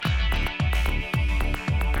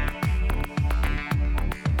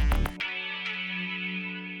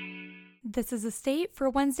This is a State for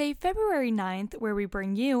Wednesday, February 9th, where we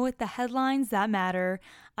bring you the headlines that matter.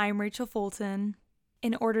 I'm Rachel Fulton.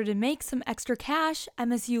 In order to make some extra cash,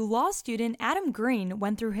 MSU law student Adam Green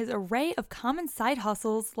went through his array of common side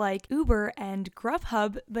hustles like Uber and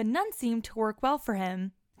Grubhub, but none seemed to work well for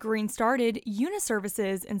him. Green started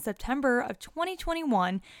UniService in September of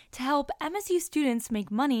 2021 to help MSU students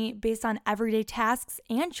make money based on everyday tasks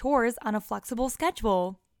and chores on a flexible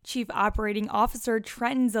schedule. Chief Operating Officer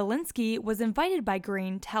Trenton Zielinski was invited by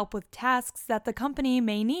Green to help with tasks that the company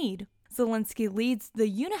may need. Zielinski leads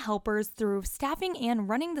the UniHelpers through staffing and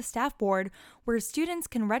running the staff board, where students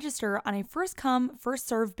can register on a first-come,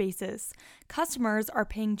 first-served basis. Customers are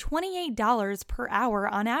paying $28 per hour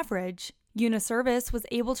on average. UniService was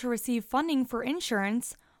able to receive funding for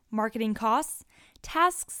insurance, marketing costs,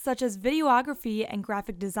 tasks such as videography and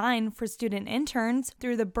graphic design for student interns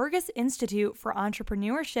through the Burgess Institute for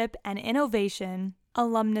Entrepreneurship and Innovation.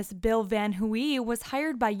 Alumnus Bill Van Huey was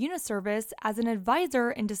hired by UniService as an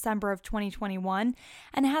advisor in December of 2021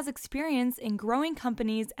 and has experience in growing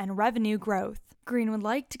companies and revenue growth. Green would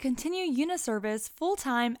like to continue UniService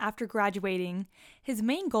full-time after graduating. His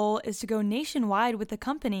main goal is to go nationwide with the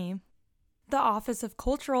company. The Office of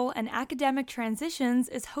Cultural and Academic Transitions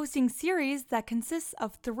is hosting a series that consists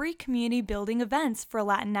of 3 community-building events for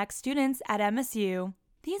Latinx students at MSU.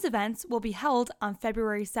 These events will be held on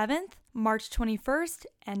February 7th, March 21st,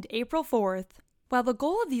 and April 4th. While the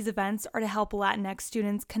goal of these events are to help Latinx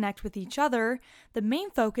students connect with each other, the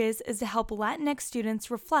main focus is to help Latinx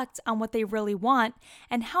students reflect on what they really want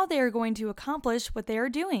and how they are going to accomplish what they are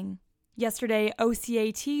doing. Yesterday,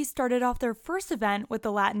 OCAT started off their first event with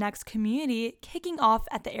the Latinx community, kicking off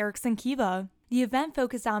at the Erickson Kiva. The event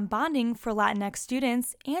focused on bonding for Latinx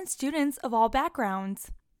students and students of all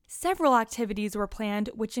backgrounds. Several activities were planned,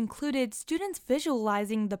 which included students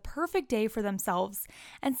visualizing the perfect day for themselves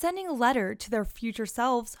and sending a letter to their future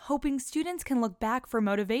selves, hoping students can look back for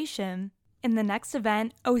motivation. In the next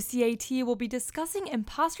event, OCAT will be discussing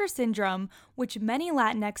imposter syndrome, which many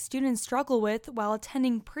Latinx students struggle with while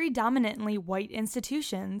attending predominantly white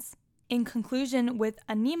institutions. In conclusion, with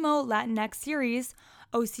Ánimo Latinx Series,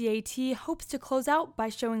 OCAT hopes to close out by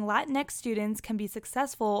showing Latinx students can be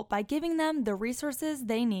successful by giving them the resources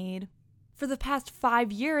they need. For the past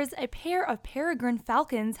 5 years, a pair of Peregrine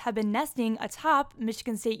falcons have been nesting atop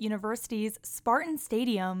Michigan State University's Spartan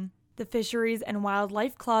Stadium. The Fisheries and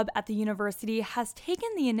Wildlife Club at the university has taken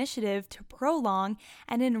the initiative to prolong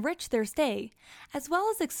and enrich their stay, as well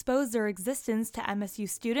as expose their existence to MSU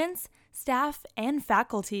students, staff, and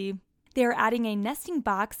faculty. They are adding a nesting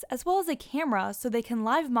box as well as a camera so they can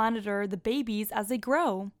live monitor the babies as they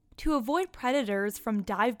grow. To avoid predators from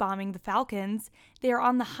dive bombing the falcons, they are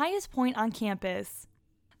on the highest point on campus.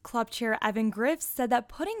 Club Chair Evan Griffiths said that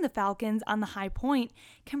putting the falcons on the high point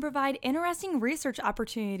can provide interesting research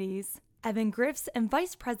opportunities. Evan Griffiths and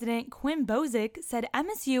Vice President Quinn Bozick said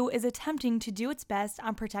MSU is attempting to do its best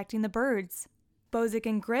on protecting the birds. Bozick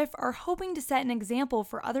and Griff are hoping to set an example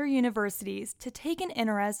for other universities to take an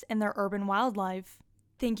interest in their urban wildlife.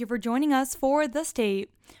 Thank you for joining us for The State,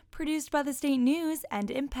 produced by the State News and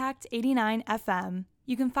Impact 89 FM.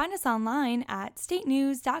 You can find us online at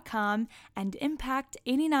statenews.com and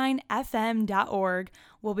impact89fm.org.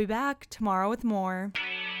 We'll be back tomorrow with more.